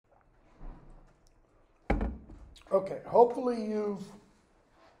Okay, hopefully you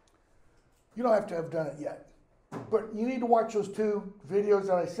don't have to have done it yet, but you need to watch those 2 videos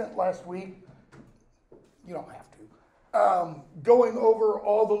that I sent last week. You don't have to. Going over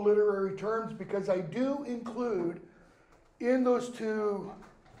all the literary terms, because I do include in those 2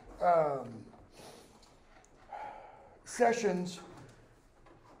 sessions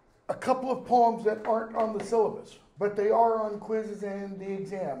a couple of poems that aren't on the syllabus, but they are on quizzes and the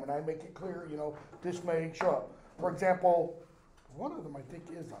exam, and I make it clear, this may show up. For example, one of them I think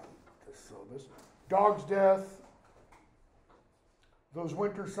is on the syllabus. Dog's Death, Those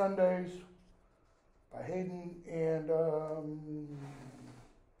Winter Sundays by Hayden, and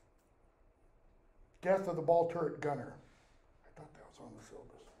Death of the Ball Turret Gunner. I thought that was on the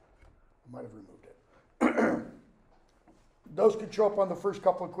syllabus. I might have removed it. Those could show up on the first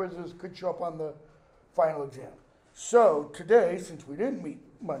couple of quizzes, could show up on the final exam. So today, since we didn't meet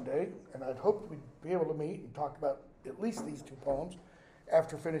Monday, and I'd hoped we'd be able to meet and talk about at least these 2 poems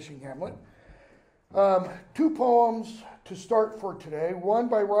after finishing Hamlet. 2 poems to start for today. One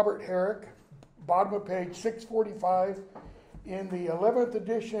by Robert Herrick, bottom of page 645 in the 11th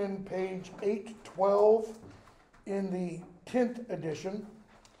edition, page 812 in the 10th edition.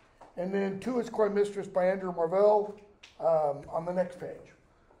 And then To His Coy Mistress by Herrick Marvell on the next page.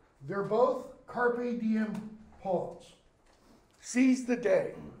 They're both Carpe Diem poems. Seize the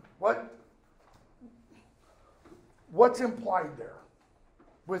day. What's implied there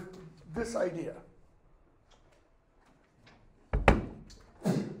with this idea?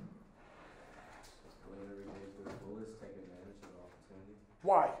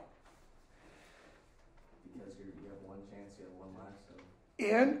 Why? Because you have one chance, you have one life, so.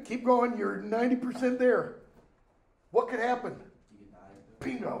 And keep going, you're 90% there. What could happen? You can die.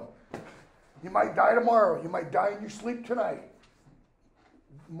 Bingo. You might die tomorrow. You might die in your sleep tonight.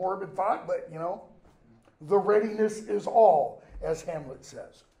 Morbid thought, but the readiness is all, as Hamlet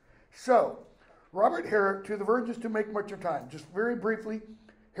says. So, Robert Herrick, To the Virgins to Make Much of Time. Just very briefly,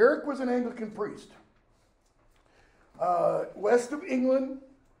 Herrick was an Anglican priest. West of England,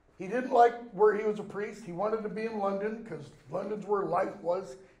 he didn't like where he was a priest. He wanted to be in London because London's where life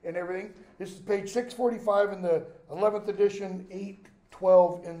was and everything. This is page 645 in the 11th edition,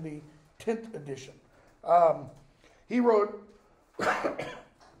 812 in the 10th edition. He wrote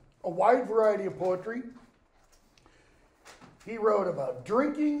a wide variety of poetry. He wrote about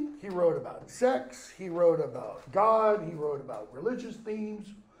drinking. He wrote about sex. He wrote about God. He wrote about religious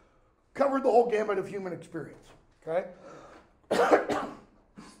themes. Covered the whole gamut of human experience. Okay?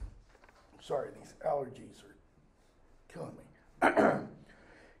 Sorry, these allergies are killing me.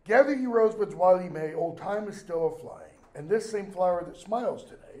 Gather ye rosebuds while ye may, old time is still a-flying, and this same flower that smiles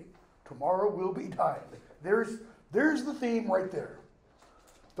today, tomorrow will be dying. There's the theme right there.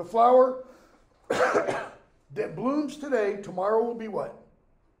 The flower that blooms today, tomorrow will be what?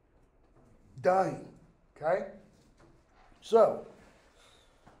 Dying. Okay? So,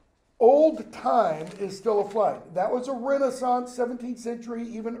 old time is still a-flying. That was a Renaissance, 17th century,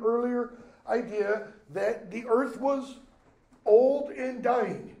 even earlier idea that the earth was old and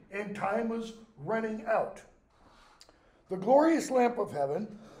dying, and time was running out. The glorious lamp of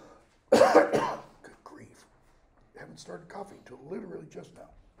heaven, good grief, I haven't started coughing until literally just now.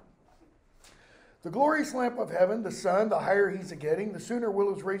 The glorious lamp of heaven, the sun, the higher he's a-getting, the sooner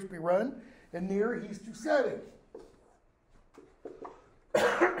will his race be run, and nearer he's to setting.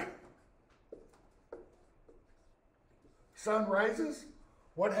 Sun rises.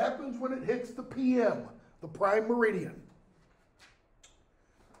 What happens when it hits the PM, the prime meridian?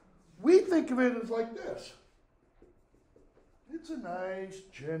 We think of it as like this. It's a nice,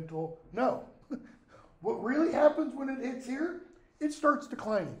 gentle... No. What really happens when it hits here, it starts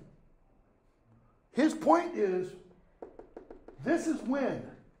declining. His point is, this is when.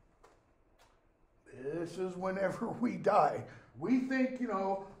 This is whenever we die. We think,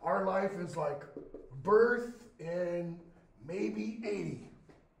 our life is like birth and maybe 80.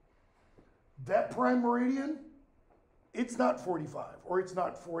 That prime meridian, it's not 45, or it's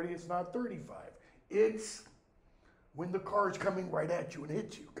not 40, it's not 35. It's when the car is coming right at you and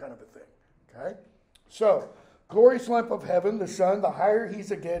hits you, kind of a thing. Okay? So, glorious lamp of heaven, the sun, the higher he's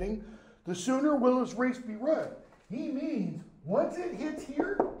a-getting, the sooner will his race be run. He means, once it hits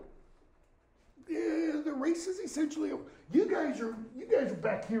here, the race is essentially over. You guys are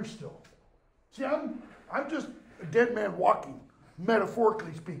back here still. See, I'm just a dead man walking,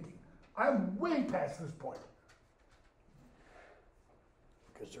 metaphorically speaking. I'm way past this point.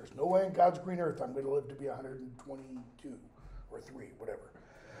 Because there's no way in God's green earth I'm going to live to be 122 or 3, whatever.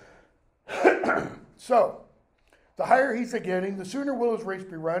 So, the higher he's a-getting, the sooner will his race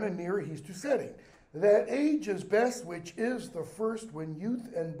be run, and nearer he's to setting. That age is best which is the first, when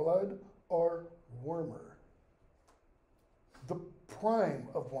youth and blood are warmer. The prime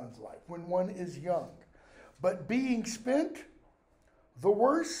of one's life, when one is young. But being spent, the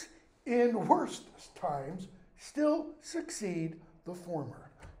worse in worst times still succeed the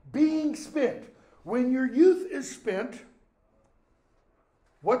former. Being spent. When your youth is spent,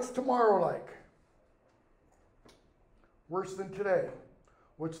 what's tomorrow like? Worse than today.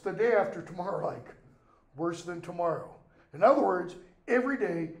 What's the day after tomorrow like? Worse than tomorrow. In other words, every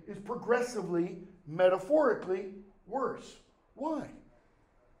day is progressively, metaphorically, worse. Why?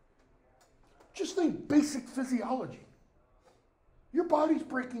 Just think basic physiology. Your body's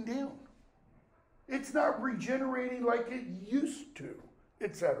breaking down. It's not regenerating like it used to,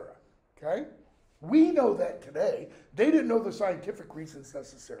 etc. Okay? We know that today. They didn't know the scientific reasons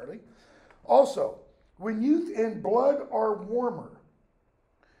necessarily. Also, when youth and blood are warmer,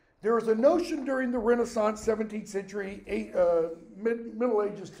 there was a notion during the Renaissance, 17th century, Middle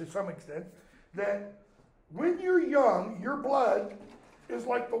Ages to some extent, that when you're young, your blood is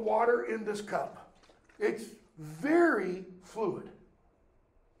like the water in this cup. It's very fluid.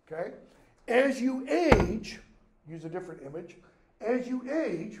 Okay? As you age, use a different image, as you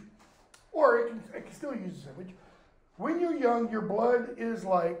age, or I can still use this image, when you're young, your blood is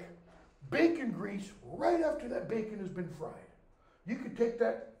like bacon grease right after that bacon has been fried. You could take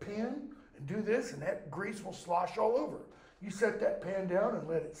that pan and do this, and that grease will slosh all over. You set that pan down and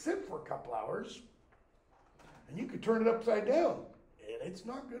let it sit for a couple hours, and you could turn it upside down, and it's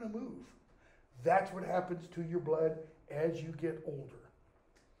not going to move. That's what happens to your blood as you get older.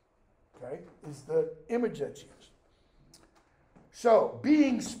 Okay, is the image that's used. So,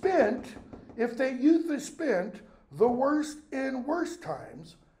 being spent, if the youth is spent, the worst in worst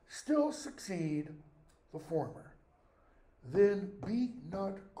times still succeed the former. Then be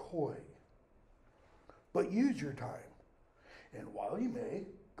not coy, but use your time. And while you may,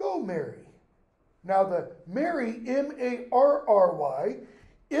 go marry. Now the marry, M-A-R-R-Y,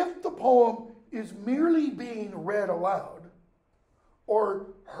 if the poem is merely being read aloud, or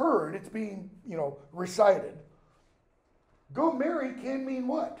heard, it's being, recited, go marry can mean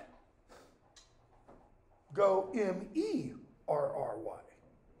what? Go M-E-R-R-Y.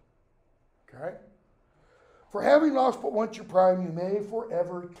 Okay? For having lost but once your prime, you may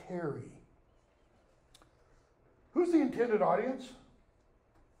forever tarry. Who's the intended audience?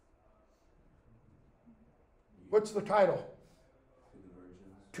 What's the title?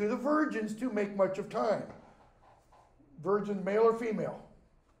 To the virgins to make much of time. Virgin, male or female?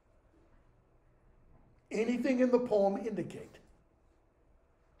 Anything in the poem indicate?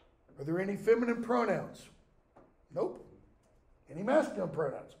 Are there any feminine pronouns? Nope. Any masculine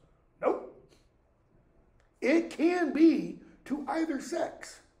pronouns? Nope. It can be to either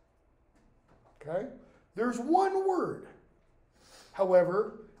sex. Okay? There's one word,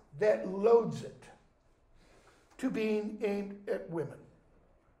 however, that loads it to being aimed at women.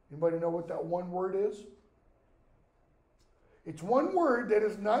 Anybody know what that one word is? It's one word that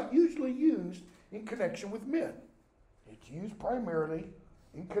is not usually used in connection with men. It's used primarily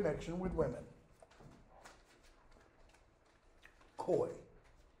in connection with women. Coy.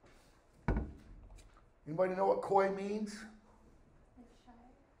 Anybody know what coy means?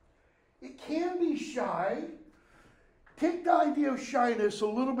 It can be shy. Take the idea of shyness a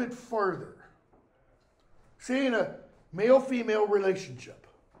little bit further. Say in a male-female relationship,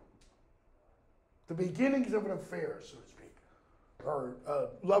 the beginnings of an affair, so to speak, or a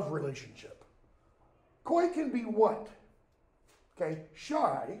love relationship. Coy can be what? Okay,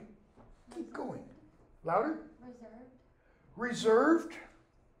 shy. Keep going. Louder? Reserved.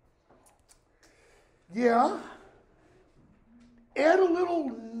 Yeah. Add a little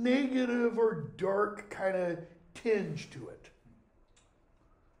negative or dark kind of tinge to it.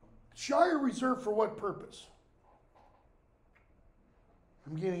 Shy or reserved for what purpose?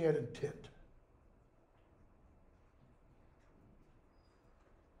 I'm getting at intent.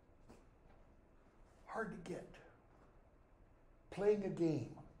 Hard to get. Playing a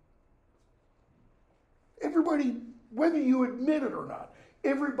game. Everybody, whether you admit it or not,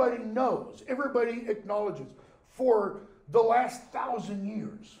 everybody knows, everybody acknowledges for the last 1,000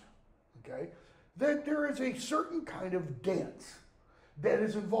 years, okay, that there is a certain kind of dance that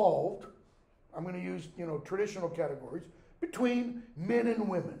is involved, I'm going to use, traditional categories, between men and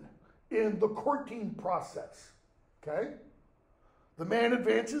women in the courting process, okay? The man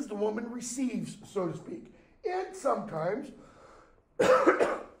advances, the woman receives, so to speak. And sometimes,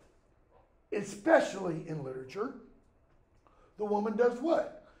 especially in literature, the woman does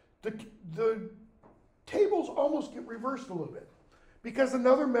what? The tables almost get reversed a little bit. because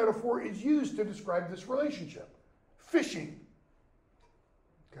another metaphor is used to describe this relationship. Fishing.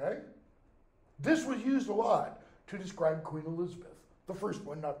 Okay? This was used a lot to describe Queen Elizabeth. The first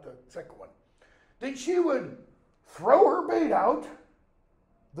one, not the second one. That she would throw her bait out,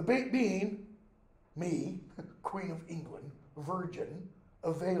 the bait being me, Queen of England, virgin,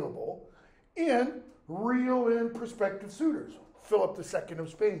 available, and reel in prospective suitors. Philip II of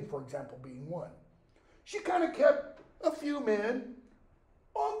Spain, for example, being one. She kind of kept a few men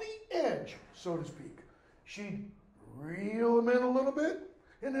on the edge, so to speak. She'd reel them in a little bit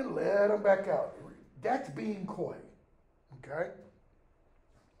and then let them back out. That's being coy. Okay?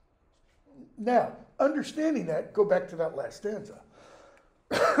 Now, understanding that, go back to that last stanza.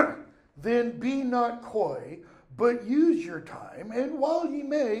 Then be not coy, but use your time, and while ye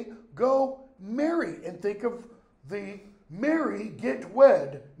may, go marry. And think of the marry, get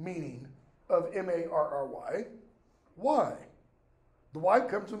wed meaning of M-A-R-R-Y. Why? The Y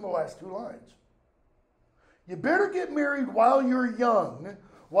comes in the last two lines. You better get married while you're young,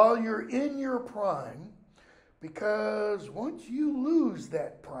 while you're in your prime, because once you lose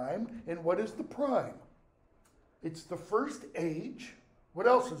that prime, and what is the prime? It's the first age. What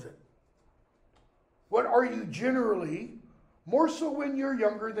else is it? What are you generally, more so when you're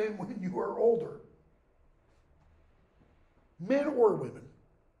younger than when you are older? Men or women.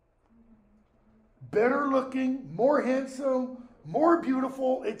 Better looking, more handsome, more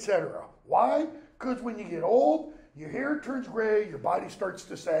beautiful, etc. Why? Because when you get old, your hair turns gray, your body starts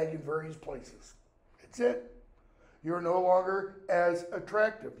to sag in various places. That's it. You're no longer as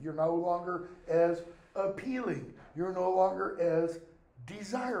attractive. You're no longer as appealing. You're no longer as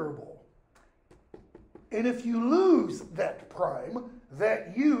desirable. And if you lose that prime,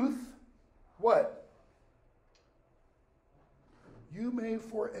 that youth, what? You may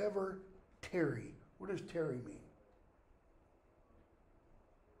forever tarry. What does tarry mean?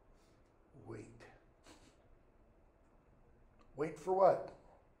 Wait. Wait for what?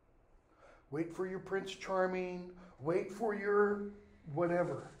 Wait for your Prince Charming. Wait for your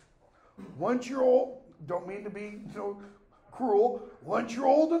whatever. Once you're old, don't mean to be cruel. Once you're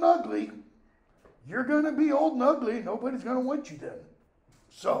old and ugly, you're going to be old and ugly. Nobody's going to want you then.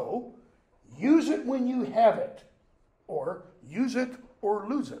 So, use it when you have it. Or use it or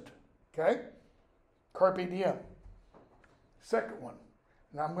lose it. Okay? Carpe diem. Second one.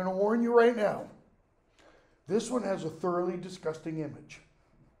 And I'm going to warn you right now. This one has a thoroughly disgusting image.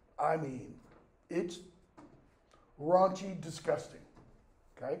 I mean, it's raunchy, disgusting.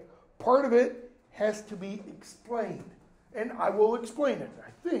 Okay? Part of it has to be explained. And I will explain it.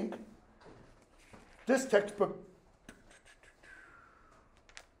 I think this textbook,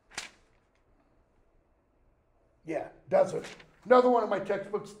 does it. Another one of my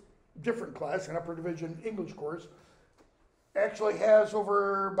textbooks, different class, an upper division English course, actually has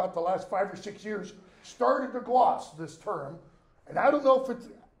over about the last 5 or 6 years started to gloss this term. And I don't know if it's,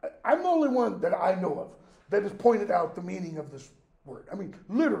 I'm the only one that I know of that has pointed out the meaning of this word. I mean,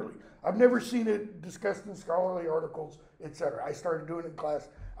 literally. I've never seen it discussed in scholarly articles, etc. I started doing it in class,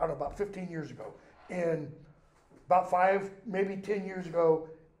 I don't know, about 15 years ago. And about 5, maybe 10 years ago,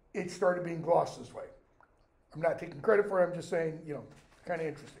 it started being glossed this way. I'm not taking credit for it, I'm just saying, kind of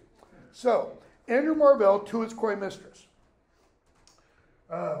interesting. So, Andrew Marvell to his coy mistress.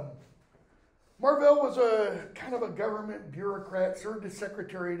 Marvell was a kind of a government bureaucrat, served as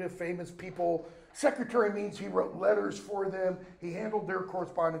secretary to famous people. Secretary means he wrote letters for them, he handled their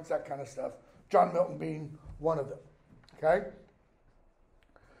correspondence, that kind of stuff. John Milton being one of them. Okay?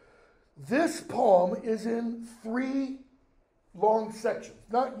 This poem is in 3 long sections.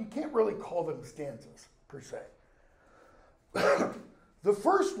 You can't really call them stanzas, per se. The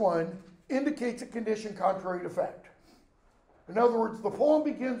first one indicates a condition contrary to fact. In other words, the poem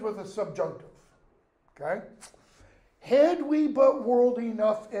begins with a subjunctive. Okay? Had we but world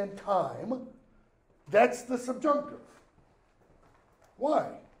enough and time, that's the subjunctive.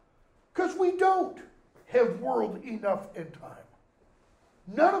 Why? Because we don't have world enough and time.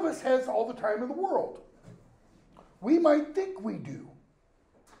 None of us has all the time in the world. We might think we do.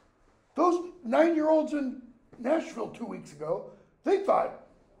 Those 9-year-olds in Nashville 2 weeks ago, they thought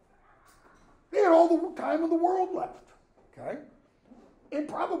they had all the time in the world left. Okay? And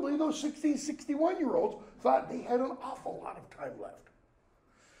probably those 16, 61-year-olds thought they had an awful lot of time left.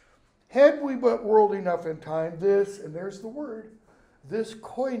 Had we but world enough and time, this, and there's the word, this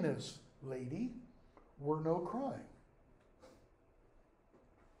coyness, lady, were no crime.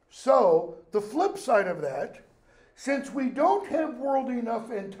 So, the flip side of that, since we don't have world enough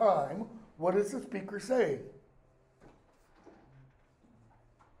and time, what is the speaker saying?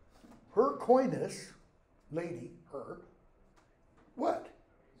 Her coyness, lady, her, what?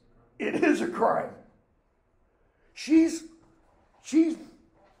 It is a crime. She's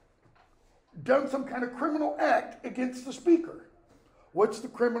done some kind of criminal act against the speaker. What's the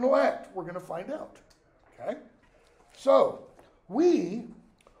criminal act? We're going to find out. Okay? So, we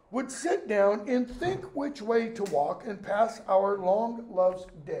would sit down and think which way to walk and pass our long loves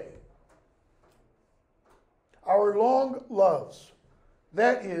day. Our long loves.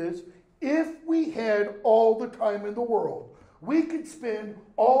 That is, if we had all the time in the world, we could spend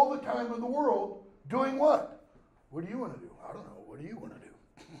all the time in the world doing what? What do you want to do? I don't know. What do you want to do?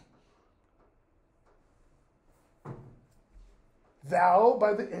 Thou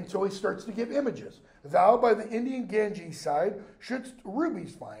by the, and so he starts to give images. Thou by the Indian Ganges side shouldst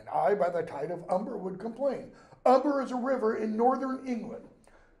rubies find. I by the tide of Umber would complain. Umber is a river in northern England.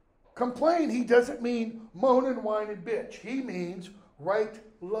 Complain, he doesn't mean moan and whine and bitch. He means write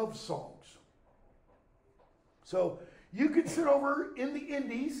love songs. So you could sit over in the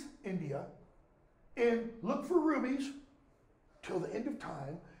Indies, India, and look for rubies till the end of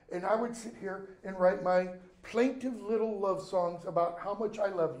time, and I would sit here and write my plaintive little love songs about how much I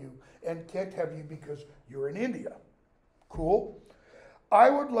love you and can't have you because you're in India. Cool.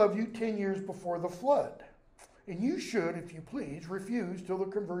 I would love you 10 years before the flood. And you should, if you please, refuse till the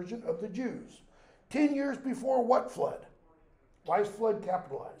conversion of the Jews. 10 years before what flood? Why is flood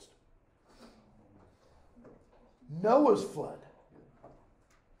capitalized? Noah's flood.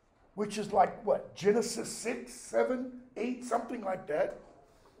 Which is like what? Genesis 6, 7, 8, something like that.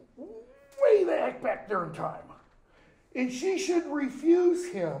 Way the heck back there in time. And she should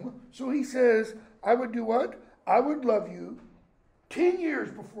refuse him. So he says, I would do what? I would love you 10 years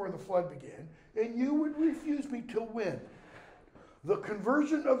before the flood began, and you would refuse me till when? The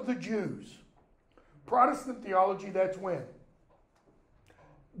conversion of the Jews. Protestant theology, that's when?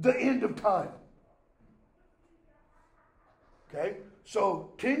 The end of time. Okay?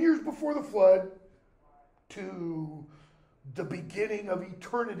 So 10 years before the flood to the beginning of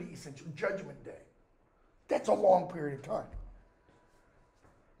eternity, essentially, Judgment Day. That's a long period of time.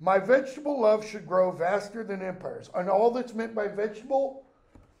 My vegetable love should grow vaster than empires. And all that's meant by vegetable,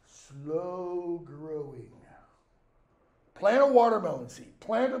 slow growing. Plant a watermelon seed,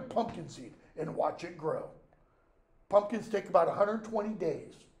 plant a pumpkin seed, and watch it grow. Pumpkins take about 120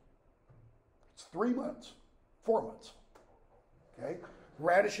 days. It's 3 months, 4 months. Okay?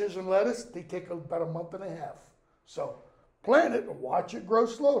 Radishes and lettuce, they take about a month and a half. So plant it and watch it grow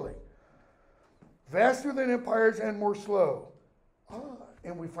slowly. Vaster than empires and more slow.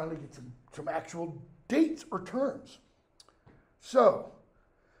 And we finally get some actual dates or terms. So,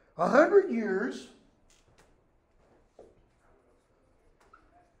 100 years,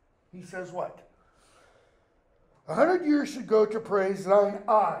 he says what? 100 years should go to praise thine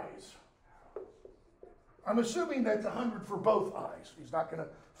eyes. I'm assuming that's 100 for both eyes. He's not going to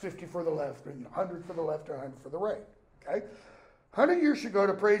 50 for the left, and 100 for the left, and 100 for the right. Okay? 100 years should go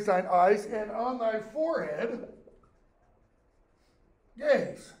to praise thine eyes, and on thy forehead,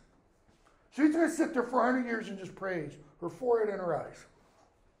 gaze. So he's going to sit there for 100 years and just praise her forehead and her eyes.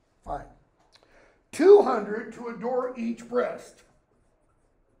 Fine. 200 to adore each breast.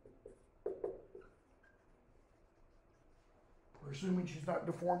 We're assuming she's not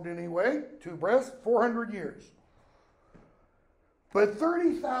deformed in any way. 2 breasts, 400 years. But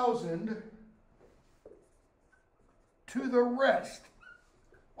 30,000 to the rest.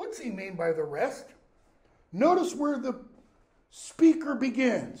 What's he mean by the rest? Notice where the speaker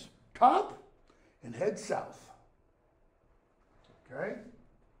begins. Top and head south. Okay?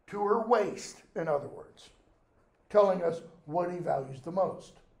 To her waist, in other words. Telling us what he values the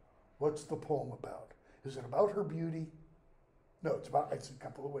most. What's the poem about? Is it about her beauty? No, it's a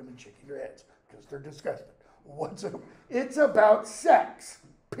couple of women shaking their heads because they're disgusted. It's about sex,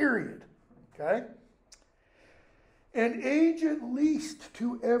 period. Okay? And age at least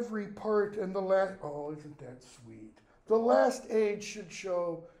to every part, and the last, oh, isn't that sweet? The last age should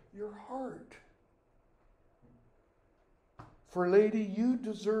show your heart. For lady, you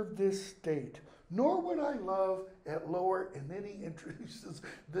deserve this state, nor would I love at lower, and then he introduces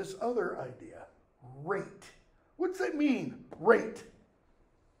this other idea, rate. What's that mean, rate?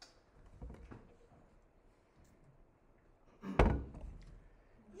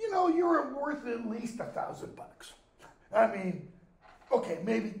 You know, you're worth at least $1,000. I mean, okay,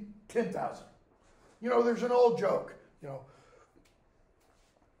 maybe 10,000. You know, there's an old joke, you know,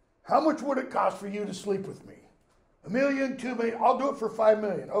 how much would it cost for you to sleep with me? $1 million, $2 million, I'll do it for $5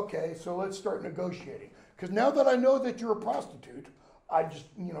 million. Okay, so let's start negotiating. Because now that I know that you're a prostitute, I just,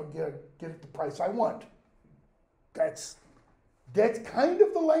 you know, get it the price I want. That's kind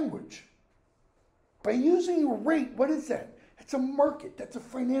of the language. By using a rate, what is that? It's a market. That's a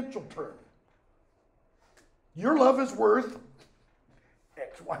financial term. Your love is worth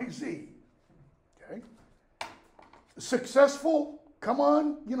X, Y, Z. Okay? Successful? Come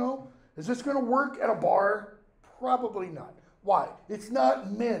on, is this going to work at a bar? Probably not. Why? It's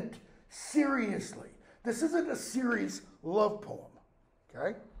not meant seriously. This isn't a serious love poem.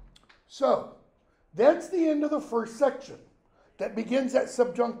 Okay? So, that's the end of the first section. That begins at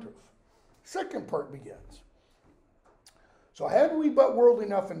subjunctive. Second part begins. So, had we but world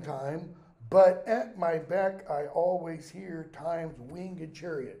enough in time, but at my back I always hear time's winged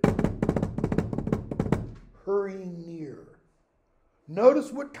chariot hurrying near.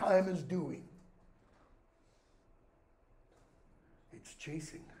 Notice what time is doing. It's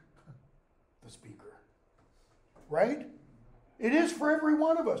chasing the speaker. Right? It is for every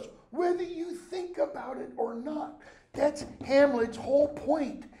one of us, whether you think about it or not. That's Hamlet's whole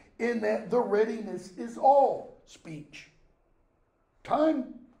point in that the readiness is all speech.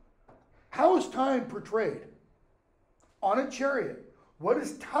 Time, how is time portrayed? On a chariot. What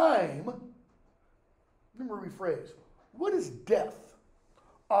is time? Let me rephrase. What is death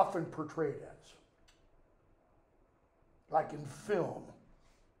often portrayed as? Like in film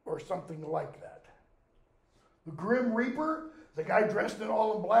or something like that. The Grim Reaper, the guy dressed in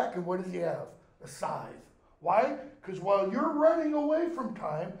all in black, and what does he have? A scythe. Why? Because while you're running away from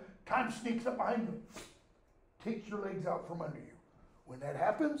time, time sneaks up behind you, takes your legs out from under you. When that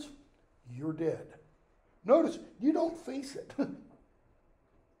happens, you're dead. Notice, you don't face it.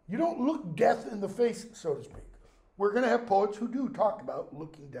 You don't look death in the face, so to speak. We're going to have poets who do talk about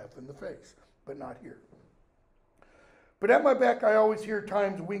looking death in the face, but not here. But at my back I always hear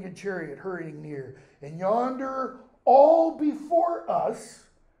time's winged chariot hurrying near, and yonder all before us.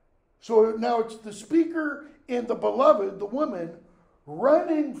 So now it's the speaker and the beloved, the woman,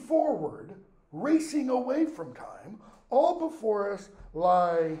 running forward, racing away from time. All before us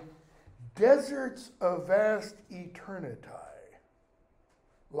lie deserts of vast eternity.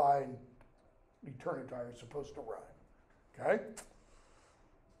 Line eternity is supposed to rhyme. Okay?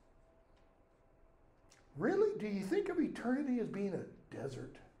 Really? Do you think of eternity as being a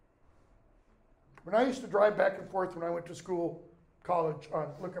desert? When I used to drive back and forth when I went to school, college on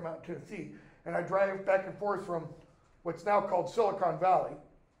Lookout Mountain, Tennessee, and I drive back and forth from what's now called Silicon Valley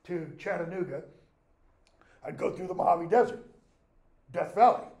to Chattanooga, I'd go through the Mojave Desert, Death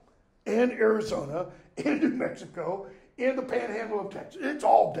Valley, and Arizona, and New Mexico, and the Panhandle of Texas. It's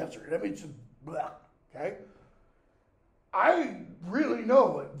all desert. I mean, it's just blah, okay? I really know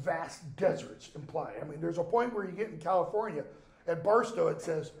what vast deserts imply. I mean, there's a point where you get in California, at Barstow, it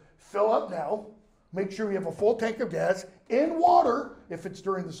says, fill up now, make sure you have a full tank of gas and water if it's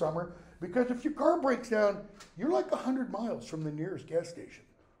during the summer, because if your car breaks down, you're like 100 miles from the nearest gas station.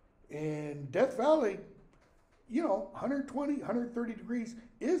 In Death Valley, 120, 130 degrees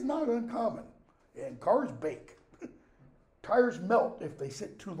is not uncommon, and cars bake. Tires melt if they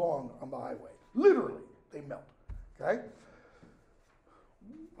sit too long on the highway. Literally, they melt, okay?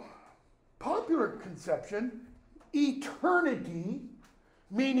 Popular conception, eternity,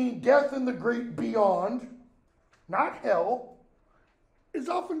 meaning death and the great beyond, not hell, is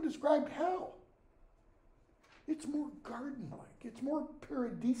often described how? It's more garden-like. It's more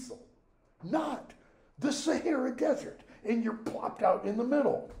paradisal, not the Sahara Desert, and you're plopped out in the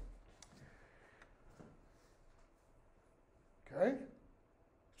middle. Okay?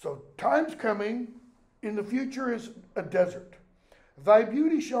 So time's coming, in the future is a desert. Thy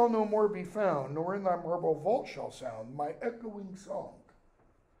beauty shall no more be found, nor in thy marble vault shall sound my echoing song.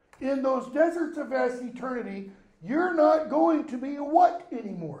 In those deserts of vast eternity, you're not going to be a what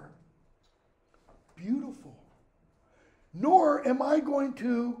anymore? Beautiful. Nor am I going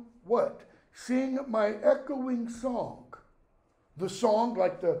to, what? Sing my echoing song. The song,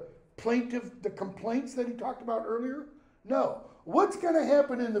 like the complaints that he talked about earlier? No. What's going to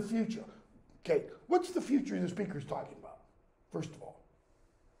happen in the future? Okay, what's the future the speaker's talking about? First of all,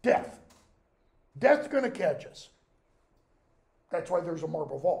 death. Death's going to catch us. That's why there's a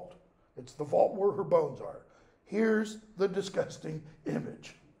marble vault. It's the vault where her bones are. Here's the disgusting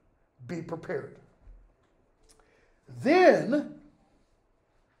image. Be prepared. Then,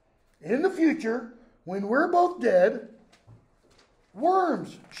 in the future, when we're both dead,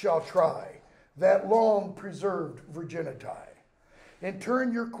 worms shall try that long preserved virginity, and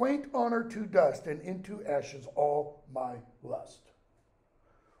turn your quaint honor to dust, and into ashes all my lust.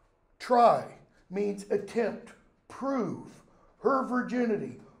 Try means attempt, prove her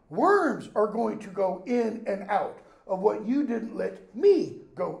virginity. Worms are going to go in and out of what you didn't let me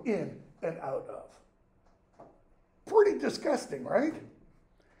go in and out of. Pretty disgusting, right?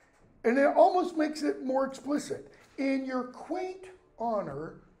 And it almost makes it more explicit. in your quaint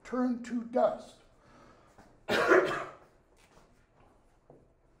honor turn to dust.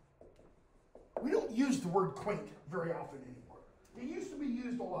 We don't use the word quaint very often anymore. It used to be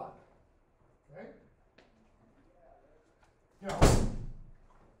used a lot. Okay? You know,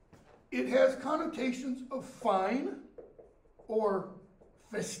 it has connotations of fine or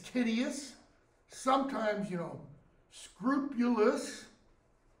fastidious, sometimes, scrupulous.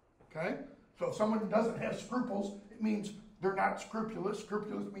 Okay? So if someone doesn't have scruples, it means they're not scrupulous.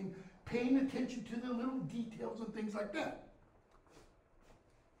 Scrupulous means paying attention to the little details and things like that.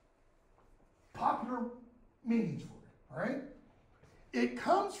 Popular meanings for it, all right? It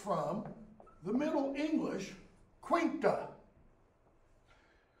comes from the Middle English quainta,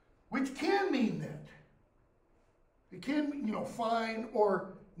 which can mean that. It can mean, fine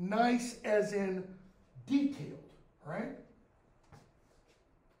or nice as in detailed, all right?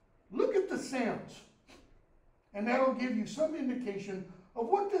 Look at the sounds, and that'll give you some indication of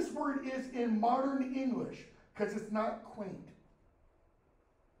what this word is in modern English, because it's not quaint.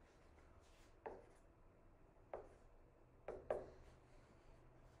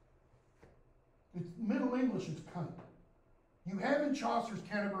 It's Middle English is cunt. You have in Chaucer's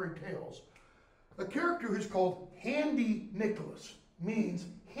Canterbury Tales a character who's called Handy Nicholas, means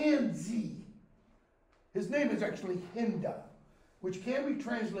handsy. His name is actually Hinda, which can be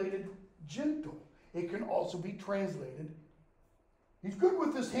translated gentle. It can also be translated, he's good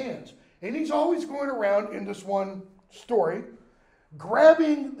with his hands. And he's always going around in this one story,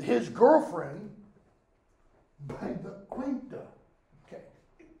 grabbing his girlfriend by the quinta. Okay.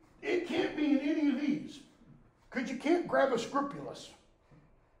 It can't be in any of these, because you can't grab a scrupulous.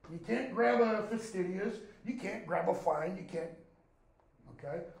 You can't grab a fastidious. You can't grab a fine. You can't.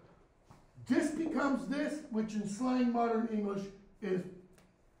 Okay? This becomes this, which in slang modern English is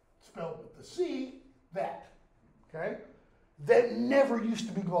spelled with the C, that. Okay? That never used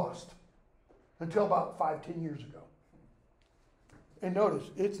to be glossed until about 5-10 years ago. And notice,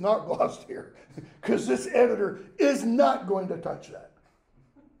 it's not glossed here, because this editor is not going to touch that.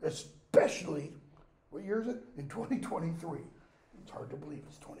 Especially, what year is it? In 2023. It's hard to believe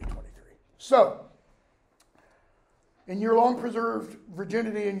it's 2023. So, in your long-preserved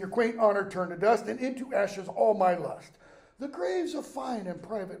virginity and your quaint honor turn to dust, and into ashes all my lust. The grave's a fine and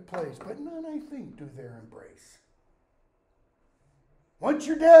private place, but none, I think, do there embrace. Once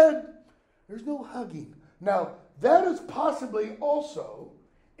you're dead, there's no hugging. Now, that is possibly also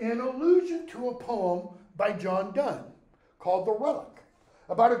an allusion to a poem by John Donne called The Relic,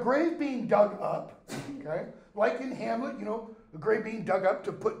 about a grave being dug up, okay? Like in Hamlet, the grave being dug up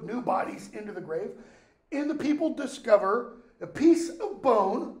to put new bodies into the grave. And the people discover a piece of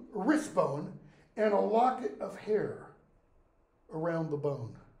bone, wrist bone, and a locket of hair around the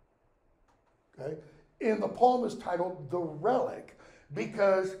bone. Okay? And the poem is titled The Relic,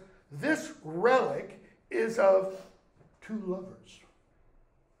 because this relic is of two lovers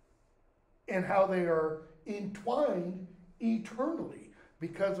and how they are entwined eternally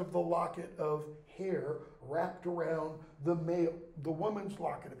because of the locket of hair wrapped around the woman's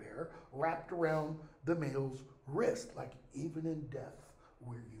locket of hair wrapped around the male's wrist, like even in death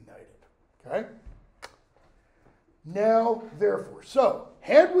we're united. Okay? Now, therefore, so,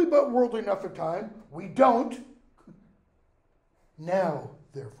 had we but worldly enough of time, we don't. Now,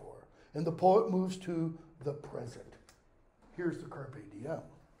 therefore, and the poet moves to the present. Here's the carpe diem.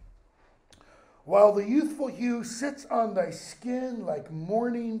 While the youthful hue sits on thy skin like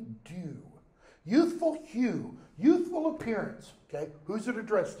morning dew. Youthful hue, youthful appearance. Okay, who's it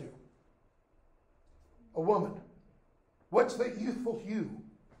addressed to? A woman. What's that youthful hue?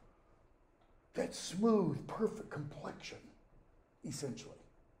 That smooth, perfect complexion, essentially.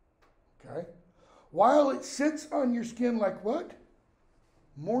 Okay? While it sits on your skin like what?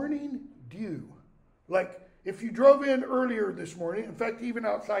 Morning dew. Like if you drove in earlier this morning, in fact, even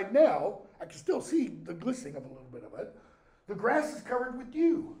outside now, I can still see the glistening of a little bit of it. The grass is covered with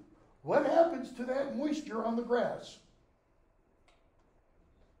dew. What happens to that moisture on the grass?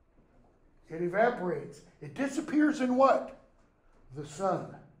 It evaporates. It disappears in what? The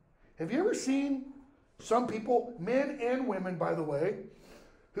sun. Have you ever seen some people, men and women, by the way,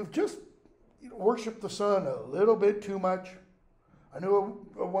 who've just worshiped the sun a little bit too much? I knew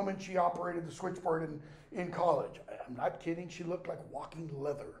a woman, she operated the switchboard in college. I'm not kidding. She looked like walking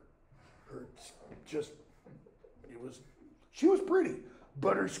leather. She was pretty,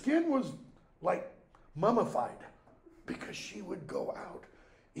 but her skin was like mummified because she would go out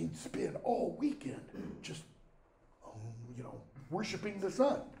and spend all weekend just, worshiping the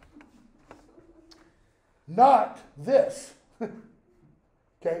sun. Not this.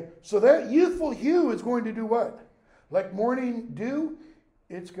 Okay, so that youthful hue is going to do what? Like morning dew,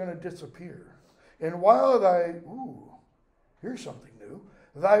 it's going to disappear. And while here's something new.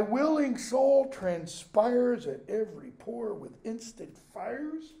 Thy willing soul transpires at every pore with instant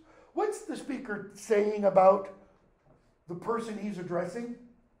fires. What's the speaker saying about the person he's addressing?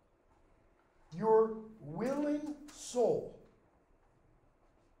 Your willing soul.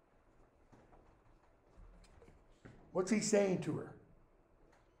 What's he saying to her?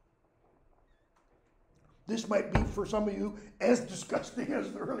 This might be for some of you as disgusting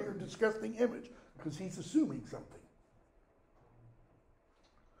as the earlier disgusting image, because he's assuming something.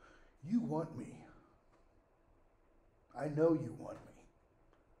 You want me. I know you want me.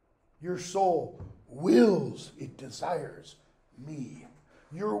 Your soul wills, it desires me.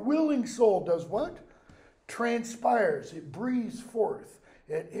 Your willing soul does what? Transpires, it breathes forth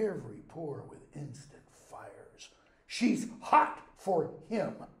at every pore with instant fires. She's hot for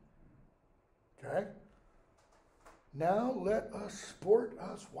him. Okay? Now let us sport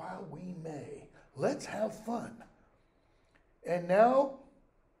us while we may. Let's have fun. And now,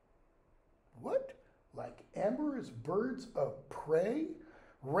 what? Like amorous birds of prey?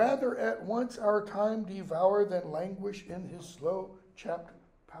 Rather at once our time devour than languish in his slow chapped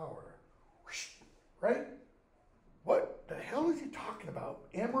power. Whoosh, right? What the hell is he talking about?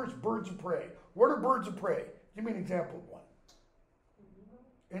 Amorous birds of prey. What are birds of prey? Give me an example of one.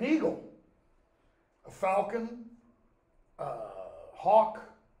 An eagle. A falcon. Hawk,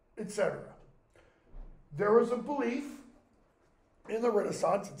 etc. There was a belief in the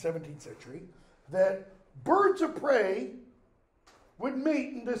Renaissance in 17th century that birds of prey would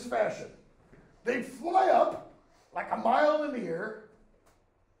mate in this fashion. They'd fly up like a mile in the air.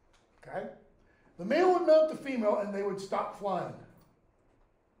 Okay? The male would mount the female and they would stop flying.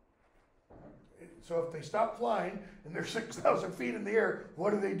 So if they stop flying and they're 6,000 feet in the air,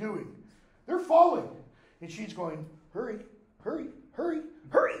 what are they doing? They're falling. And she's going, hurry, hurry, hurry,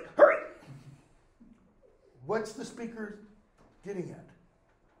 hurry, hurry. What's the speaker getting at?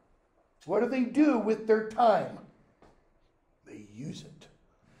 What do they do with their time? They use it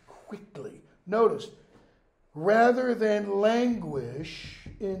quickly. Notice, rather than languish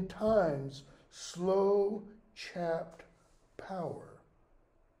in time's slow chapped power.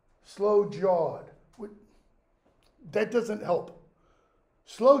 Slow-jawed. That doesn't help.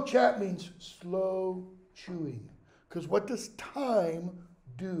 Slow chap means slow chewing. Because what does time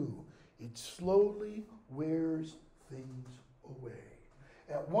do? It slowly wears things away.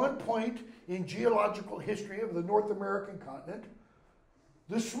 At one point in geological history of the North American continent,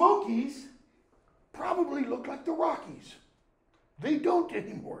 the Smokies probably look like the Rockies. They don't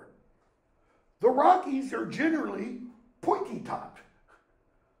anymore. The Rockies are generally pointy-topped.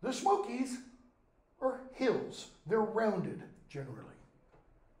 The Smokies are hills. They're rounded, generally.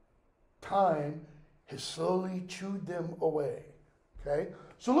 Time has slowly chewed them away. Okay?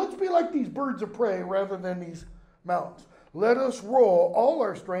 So let's be like these birds of prey rather than these mountains. Let us roll all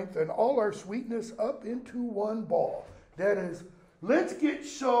our strength and all our sweetness up into one ball. That is, let's get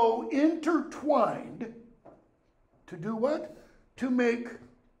so intertwined to do what? To make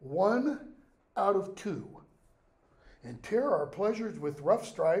one out of two. And tear our pleasures with rough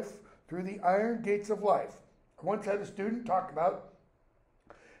strife through the iron gates of life. I once had a student talk about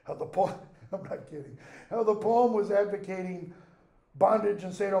how the poem, I'm not kidding, how the poem was advocating bondage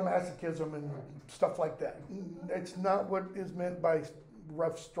and sadomasochism and stuff like that. It's not what is meant by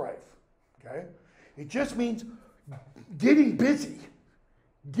rough strife, okay? It just means getting busy.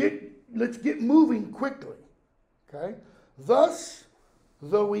 Let's get moving quickly, okay? Thus,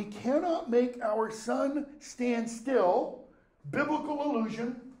 though we cannot make our sun stand still, biblical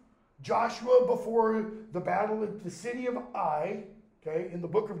allusion, Joshua before the battle of the city of Ai, okay, in the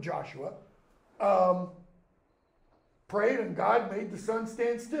book of Joshua, prayed and God made the sun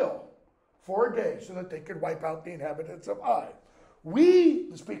stand still for a day so that they could wipe out the inhabitants of Ai. We,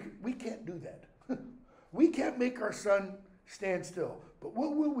 the speaker, we can't do that. We can't make our sun stand still. But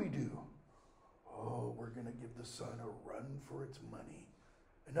what will we do? Oh, we're going to give the sun a run for its money.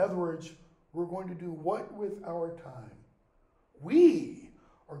 In other words, we're going to do what with our time? We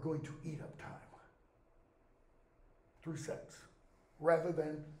are going to eat up time through sex rather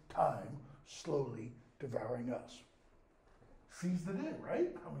than time slowly devouring us. Seize the day, right?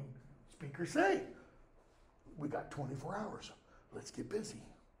 I mean, speakers say, we got 24 hours. Let's get busy.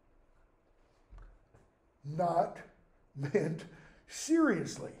 Not meant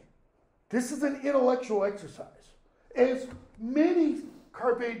seriously. This is an intellectual exercise, as many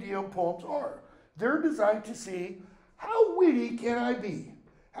Carpe Diem poems are. They're designed to see, how witty can I be?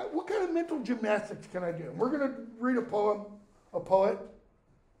 What kind of mental gymnastics can I do? We're going to read a poet,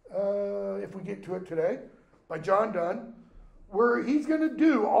 if we get to it today, by John Donne, where he's going to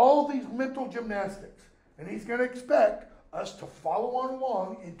do all these mental gymnastics. And he's going to expect us to follow on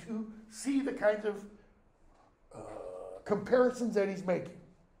along and to see the kinds of comparisons that he's making.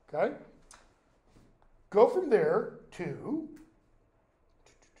 Okay? Go from there to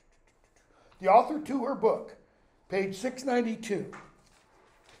the author to her book, page 692.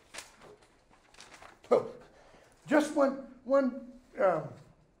 Oh, just one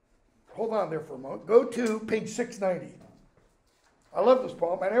hold on there for a moment. Go to page 690. I love this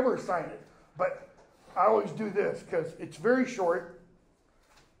poem. I never assign it, but I always do this because it's very short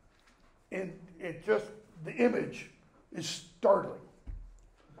and it just, the image is startling.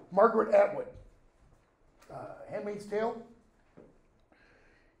 Margaret Atwood, Handmaid's Tale.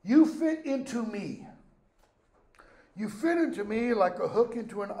 You fit into me. You fit into me like a hook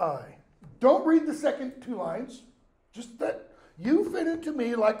into an eye. Don't read the second two lines. Just that. You fit into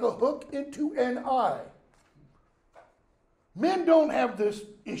me like a hook into an eye. Men don't have this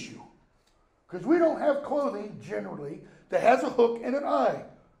issue because we don't have clothing generally that has a hook and an eye.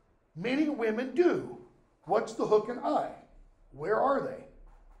 Many women do. What's the hook and eye? Where are they?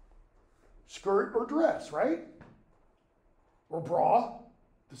 Skirt or dress, right? Or bra,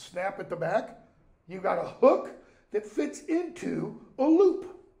 the snap at the back. You got a hook that fits into a loop.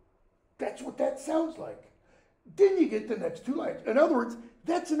 That's what that sounds like. Then you get the next two lines. In other words,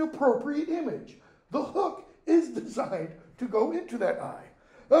 that's an appropriate image. The hook is designed to go into that eye.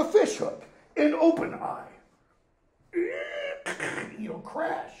 A fish hook, an open eye.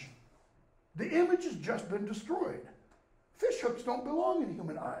 Crash. The image has just been destroyed. Fish hooks don't belong in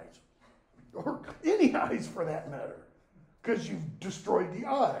human eyes, or any eyes for that matter, because you've destroyed the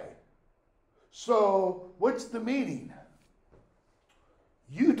eye. So what's the meaning?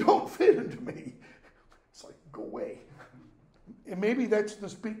 You don't fit into me. It's like, go away. And maybe that's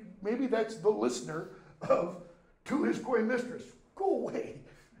the listener of To His Coy Mistress. Go away.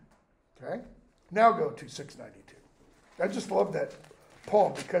 Okay? Now go to 692. I just love that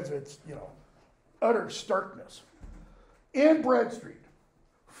poem because of its, utter starkness. Anne Bradstreet,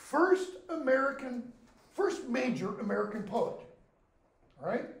 first major American poet. All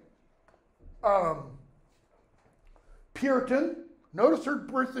right? Puritan. Notice her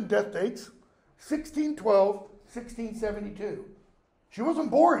birth and death dates. 1612, 1672. She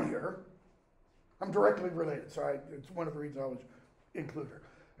wasn't born here. I'm directly related, so it's one of the reasons I always include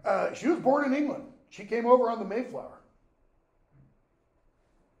her. She was born in England. She came over on the Mayflower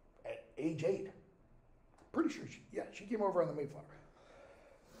at age 8. Pretty sure she came over on the Mayflower.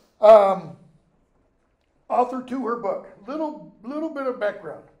 Author to her book. Little bit of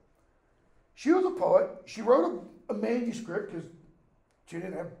background. She was a poet. She wrote a manuscript because she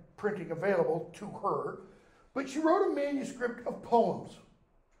didn't have printing available to her, but she wrote a manuscript of poems.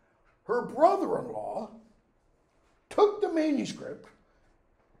 Her brother-in-law took the manuscript,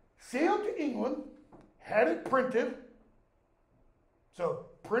 sailed to England, had it printed, so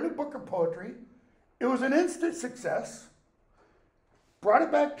printed book of poetry. It was an instant success, brought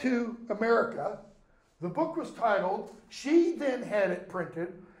it back to America. The book was titled, she then had it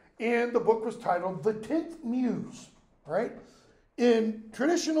printed, and the book was titled The 10th Muse, right? In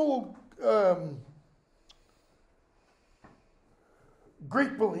traditional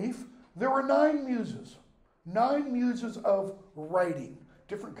Greek belief, there were 9 muses. 9 muses of writing,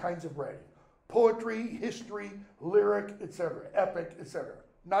 different kinds of writing. Poetry, history, lyric, etc., epic, etc.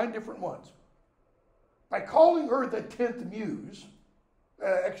 9 different ones. By calling her the 10th muse,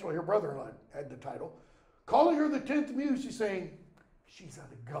 actually her brother-in-law had the title, calling her the 10th muse, she's saying she's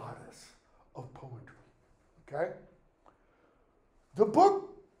a goddess of poetry. Okay? The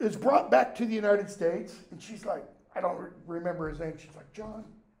book is brought back to the United States, and she's like, I don't remember his name. She's like, John,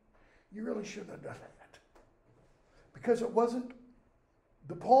 you really shouldn't have done that. Because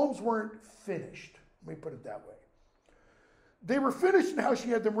the poems weren't finished. Let me put it that way. They were finished in how she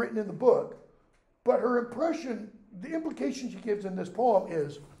had them written in the book, but her impression, the implication she gives in this poem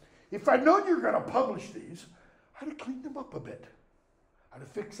is, if I'd known you were going to publish these, I'd have cleaned them up a bit. I'd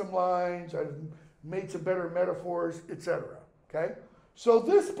have fixed some lines, I'd have made some better metaphors, etc. Okay? So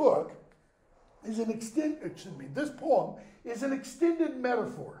this book is this poem is an extended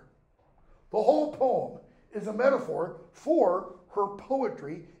metaphor. The whole poem is a metaphor for her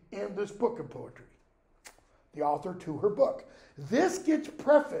poetry in this book of poetry. The author to her book. This gets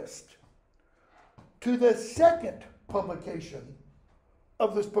prefaced to the second publication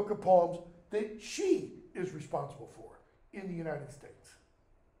of this book of poems that she is responsible for in the United States.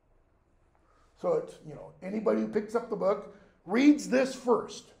 So it's, anybody who picks up the book reads this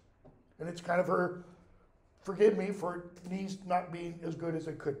first. And it's kind of her, forgive me for these not being as good as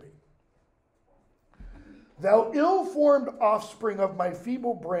it could be. Thou ill-formed offspring of my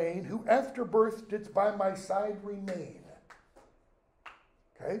feeble brain, who after birth didst by my side remain.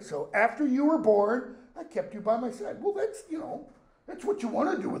 Okay, so after you were born, I kept you by my side. Well, that's, that's what you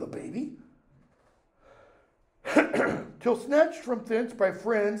want to do with a baby. Till snatched from thence by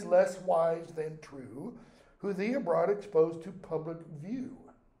friends less wise than true, who thee abroad exposed to public view.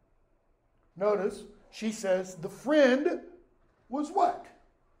 Notice, she says, the friend was what?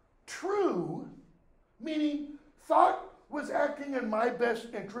 True, meaning thought was acting in my best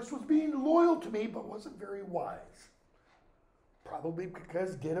interest, was being loyal to me, but wasn't very wise. Probably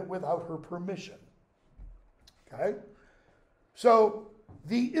because did it without her permission. Okay? So,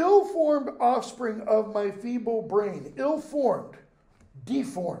 the ill-formed offspring of my feeble brain, ill-formed,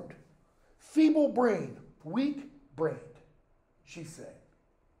 deformed, feeble brain, weak-brained, she said,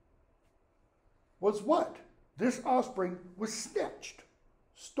 was what? This offspring was snatched,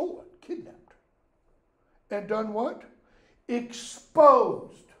 stolen, kidnapped, and done what?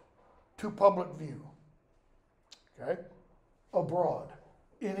 Exposed to public view. Okay? Abroad,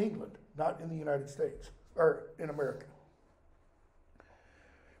 in England, not in the United States, or in America.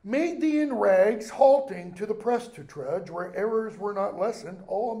 Made thee in rags, halting to the press to trudge, where errors were not lessened,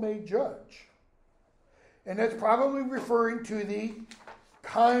 all may judge. And that's probably referring to the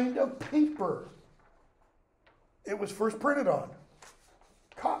kind of paper it was first printed on.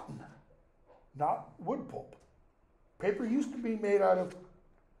 Cotton, not wood pulp. Paper used to be made out of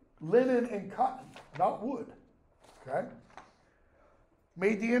linen and cotton, not wood. Okay?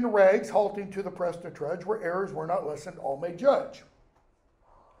 Made thee in rags, halting to the press to trudge, where errors were not lessened, all may judge.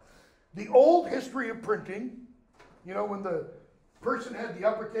 The old history of printing, when the person had the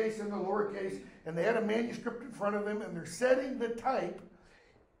uppercase and the lowercase, and they had a manuscript in front of them, and they're setting the type,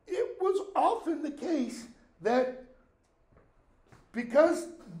 it was often the case that because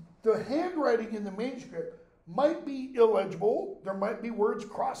the handwriting in the manuscript might be illegible, there might be words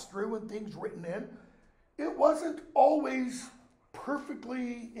crossed through and things written in, it wasn't always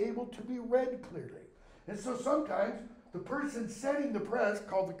perfectly able to be read clearly. And so sometimes the person setting the press,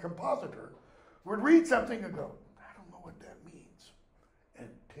 called the compositor, would read something and go, I don't know what that means, and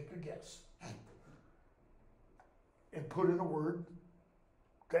take a guess. And put in a word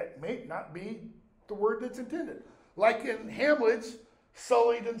that may not be the word that's intended. Like in Hamlet's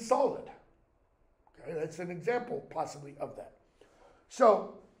sullied and solid. Okay, that's an example possibly of that.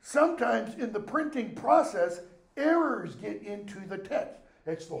 So sometimes in the printing process, errors get into the text.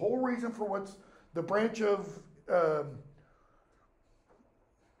 It's the whole reason for what's the branch of the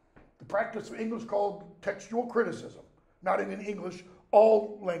practice of English called textual criticism. Not even English,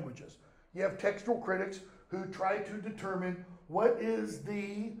 all languages. You have textual critics who try to determine what is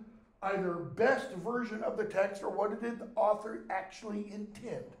the either best version of the text or what did the author actually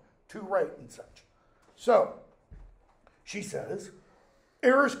intend to write and such. So, she says,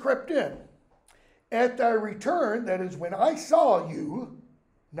 errors crept in. At thy return, that is when I saw you,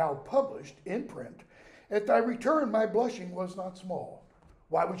 now published in print, at thy return my blushing was not small.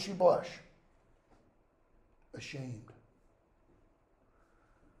 Why would she blush? Ashamed.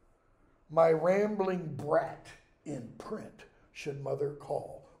 My rambling brat in print should mother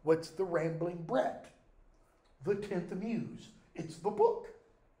call. What's the rambling brat? The 10th Muse. It's the book.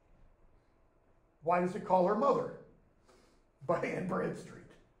 Why does it call her mother? By Anne Bradstreet.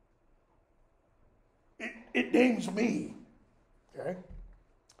 It names me. Okay?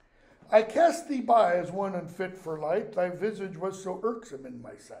 I cast thee by as one unfit for light. Thy visage was so irksome in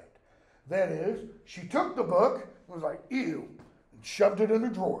my sight. That is, she took the book, was like, ew, and shoved it in a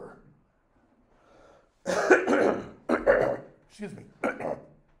drawer. Excuse me.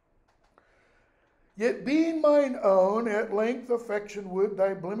 Yet being mine own, at length affection would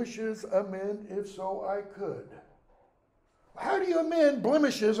thy blemishes amend, if so I could. How do you amend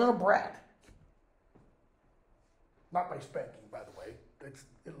blemishes on a brat? Not by spanking, by the way. That's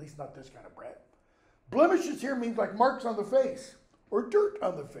at least not this kind of brat. Blemishes here means like marks on the face or dirt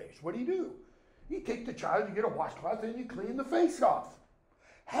on the face. What do? You take the child, you get a washcloth, and you clean the face off.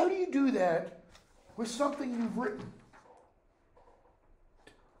 How do you do that with something you've written?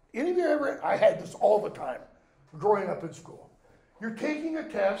 Any of you ever, I had this all the time growing up in school. You're taking a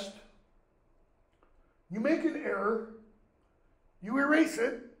test, you make an error, you erase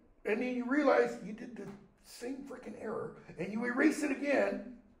it, and then you realize you did the same freaking error, and you erase it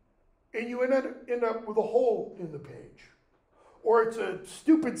again, and you end up with a hole in the page. Or it's a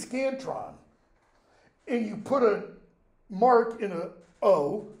stupid Scantron, and you put a mark in a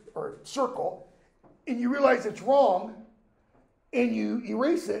O, or circle, and you realize it's wrong, and you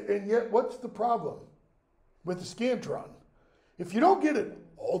erase it, and yet what's the problem with the Scantron? If you don't get it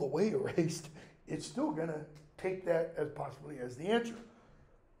all the way erased, it's still going to take that as possibly as the answer.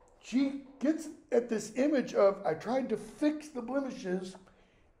 She gets at this image of, I tried to fix the blemishes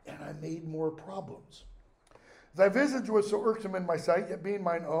and I made more problems. Thy visage was so irksome in my sight, yet being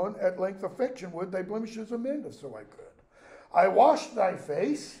mine own, at length affection would thy blemishes amend, if so I could. I washed thy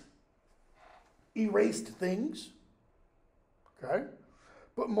face, erased things, okay?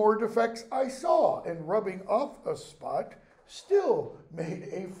 But more defects I saw, and rubbing off a spot still made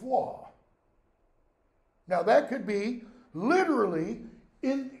a flaw. Now that could be literally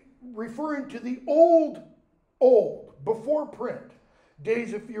in referring to the old, before print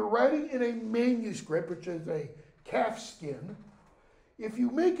days. If you're writing in a manuscript, which is a calf skin, if you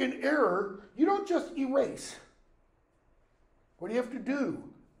make an error, you don't just erase. What do you have to do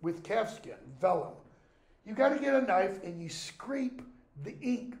with calf skin, vellum? You got to get a knife and you scrape the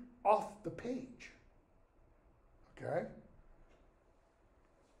ink off the page. Okay?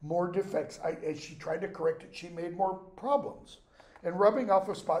 More defects. As she tried to correct it, she made more problems. And rubbing off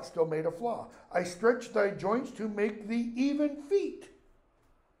a spot still made a flaw. I stretched thy joints to make thee even feet.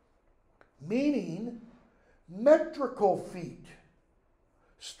 Meaning metrical feet.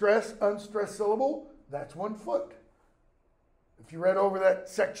 Stress, unstressed syllable, that's 1 foot. If you read over that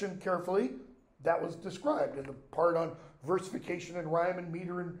section carefully, that was described in the part on versification and rhyme and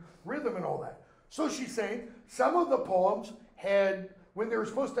meter and rhythm and all that. So she's saying some of the poems had, when they were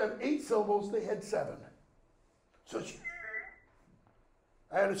supposed to have 8 syllables, they had 7. So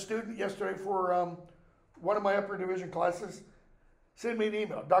I had a student yesterday for one of my upper division classes send me an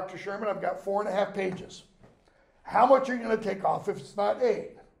email. Dr. Sherman, I've got 4.5 pages. How much are you going to take off if it's not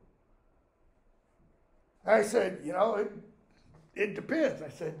 8? I said, it depends. I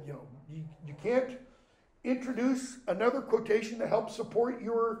said, you can't introduce another quotation to help support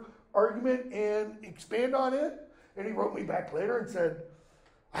your argument and expand on it. And he wrote me back later and said,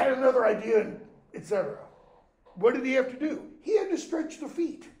 I had another idea, etc. What did he have to do? He had to stretch the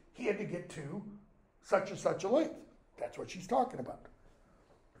feet. He had to get to such and such a length. That's what she's talking about.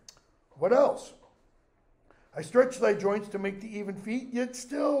 What else? I stretch thy joints to make thee even feet, yet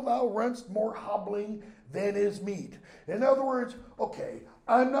still thou runn'st more hobbling than is meet. In other words, okay,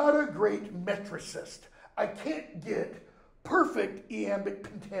 I'm not a great metricist. I can't get perfect iambic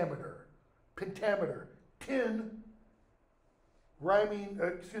pentameter.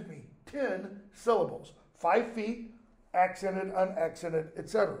 10 syllables. 5 feet, accented, unaccented,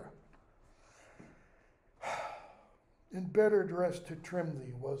 etc. And better dressed to trim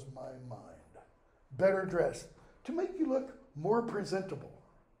thee was my mind. Better dressed to make you look more presentable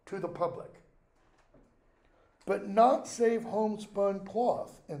to the public. But not save homespun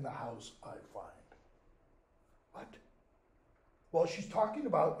cloth in the house I find. What? Well, she's talking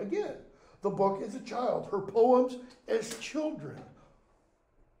about, again, the book as a child, her poems as children.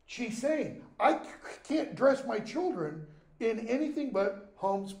 She's saying, I can't dress my children in anything but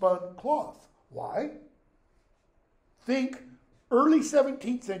homespun cloth. Why? Think early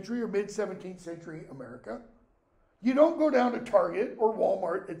 17th century or mid 17th century America. You don't go down to Target or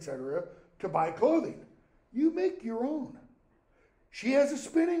Walmart, etc. to buy clothing. You make your own. She has a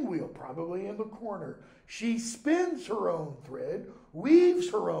spinning wheel probably in the corner. She spins her own thread, weaves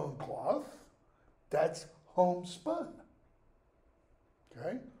her own cloth. That's homespun.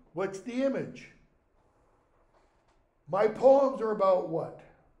 Okay? What's the image? My poems are about what?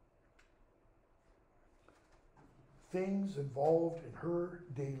 Things involved in her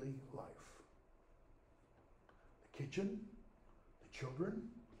daily life. The kitchen, the children,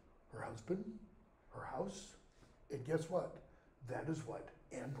 her husband, her house. And guess what? That is what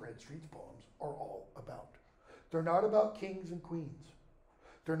Anne Bradstreet's poems are all about. They're not about kings and queens.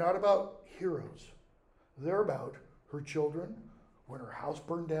 They're not about heroes. They're about her children, when her house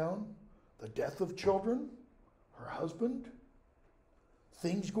burned down, the death of children, her husband,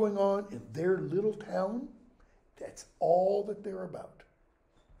 things going on in their little town. That's all that they're about.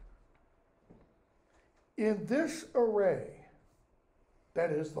 In this array,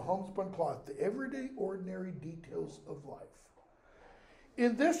 that is the homespun cloth, the everyday ordinary details of life.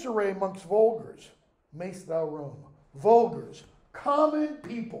 In this array amongst vulgars, mayst thou roam. Vulgars, common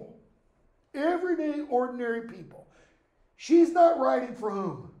people, everyday ordinary people. She's not writing for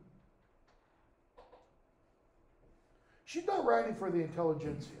whom? She's not writing for the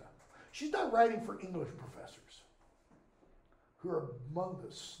intelligentsia. She's not writing for English professors who are among the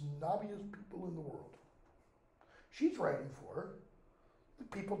snobbiest people in the world. She's writing for the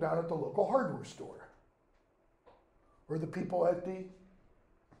people down at the local hardware store or the people at the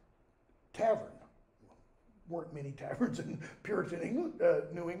tavern. Weren't many taverns in Puritan England,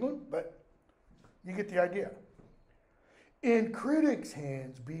 New England, but you get the idea. In critics'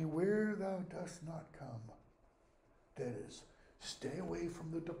 hands, beware thou dost not come. That is, stay away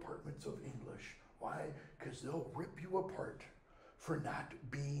from the departments of English. Why? Because they'll rip you apart for not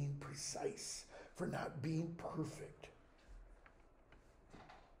being precise, for not being perfect.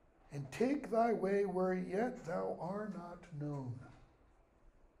 And take thy way where yet thou art not known.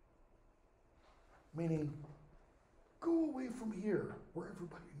 Meaning, go away from here where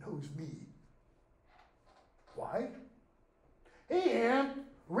everybody knows me. Why? Hey, Ann,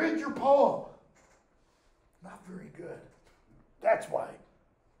 read your poem. Not very good. That's why.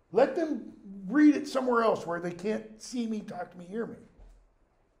 Let them read it somewhere else where they can't see me, talk to me, hear me.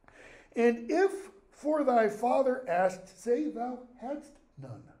 And if for thy father asked, say thou hadst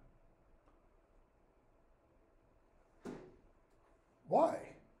none. Why?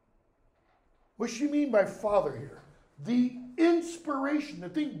 What's she mean by father here? The inspiration, the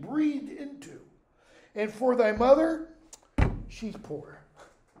thing breathed into. And for thy mother, she's poor,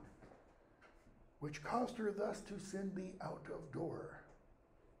 which caused her thus to send thee out of door.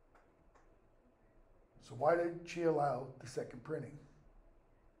 So why did she allow the second printing?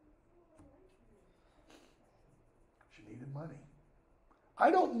 She needed money.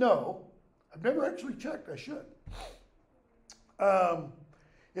 I don't know. I've never actually checked. I should.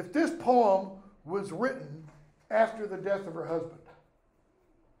 If this poem was written after the death of her husband,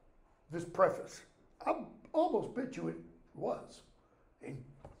 this preface, I'll almost bet you it was. And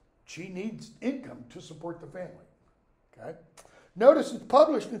she needs income to support the family. Okay? Notice it's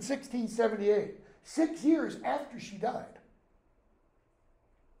published in 1678, 6 years after she died.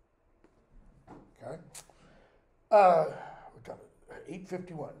 Okay?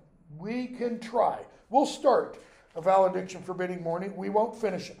 8:51. We can try. We'll start a valediction forbidding mourning. We won't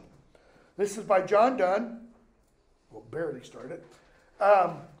finish it. This is by John Donne. We'll barely start it.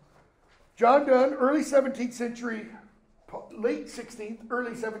 John Donne, early 17th century, late 16th,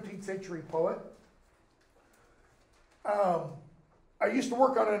 early 17th century poet. I used to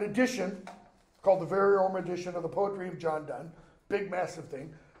work on an edition called the Variorm edition of the poetry of John Donne. Big, massive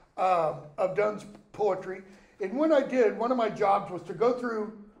thing of Donne's poetry. And when I did, one of my jobs was to go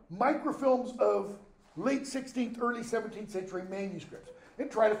through microfilms of late 16th, early 17th century manuscripts and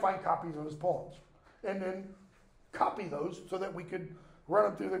try to find copies of his poems. And then copy those so that we could run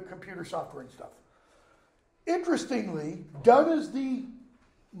them through the computer software and stuff. Interestingly, Donne is the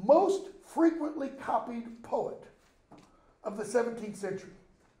most frequently copied poet of the 17th century.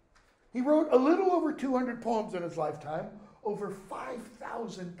 He wrote a little over 200 poems in his lifetime, over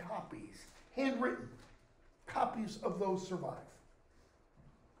 5,000 copies, handwritten copies of those survive.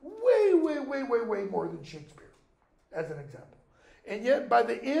 Way, way, way, way, way more than Shakespeare, as an example. And yet, by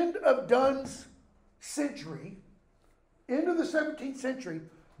the end of Donne's century, end of the 17th century,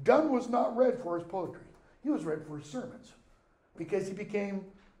 Donne was not read for his poetry. He was read for his sermons because he became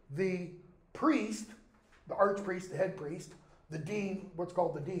the priest, the archpriest, the head priest, the dean, what's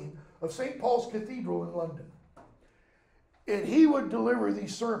called the dean, of St. Paul's Cathedral in London. And he would deliver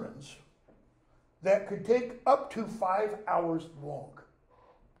these sermons that could take up to 5 hours long.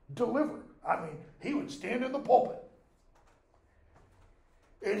 Deliver. I mean, he would stand in the pulpit.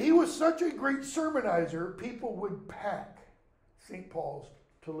 And he was such a great sermonizer, people would pack St. Paul's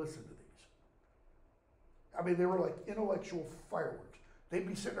to listen to these. I mean, they were like intellectual fireworks. They'd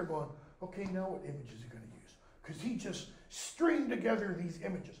be sitting there going, okay, now what image is he going to use? Because he just stringed together these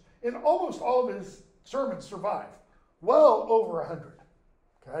images. And almost all of his sermons survive. Well over 100.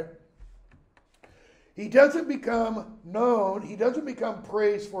 Okay? He doesn't become known, he doesn't become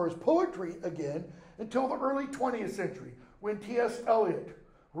praised for his poetry again until the early 20th century, when T.S. Eliot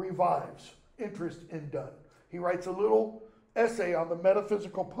revives interest in Donne. He writes a little essay on the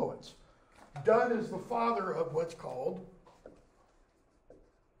metaphysical poets. Donne is the father of what's called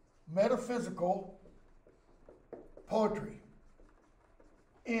metaphysical poetry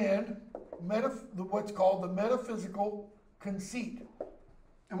and what's called the metaphysical conceit.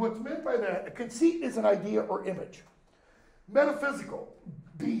 And what's meant by that, a conceit is an idea or image. Metaphysical,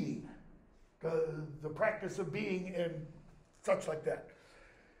 being, the practice of being and such like that.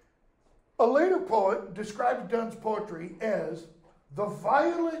 A later poet described Donne's poetry as the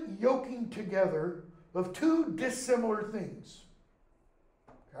violent yoking together of two dissimilar things.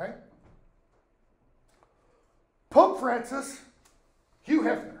 Okay? Pope Francis, Hugh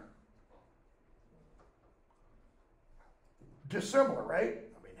Hefner. Dissimilar, right?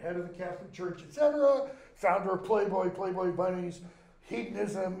 I mean, head of the Catholic Church, etc., founder of Playboy, Playboy Bunnies,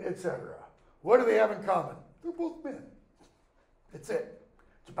 hedonism, etc. What do they have in common? They're both men. That's it.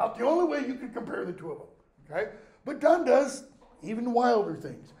 It's about the only way you can compare the two of them. Okay? But Donne does even wilder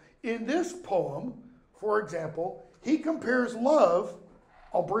things. In this poem, for example, He compares love,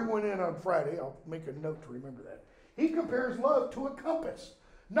 I'll bring one in on Friday, I'll make a note to remember that. He compares love to a compass.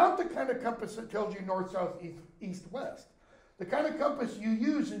 Not the kind of compass that tells you north, south, east, west. The kind of compass you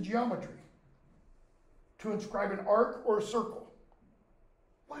use in geometry to inscribe an arc or a circle.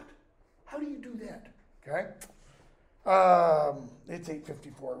 What? How do you do that? Okay? It's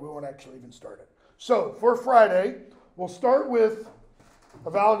 8:54. We won't actually even start it. So, for Friday, we'll start with a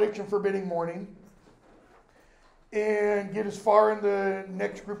valediction for bidding morning and get as far in the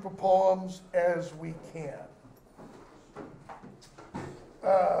next group of poems as we can.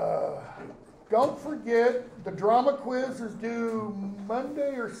 Don't forget, the drama quiz is due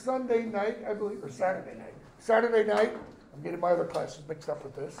Monday or Sunday night, I believe, or Saturday night. Saturday night. I'm getting my other classes mixed up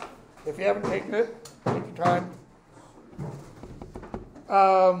with this. If you haven't taken it, take your time.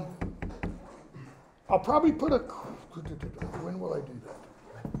 I'll probably put a... When will I do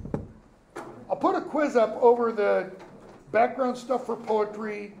that? I'll put a quiz up over the background stuff for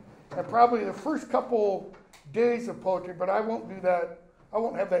poetry and probably the first couple days of poetry, but I won't do that. I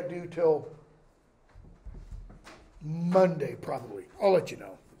won't have that due till Monday, probably. I'll let you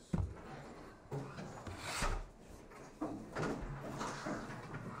know.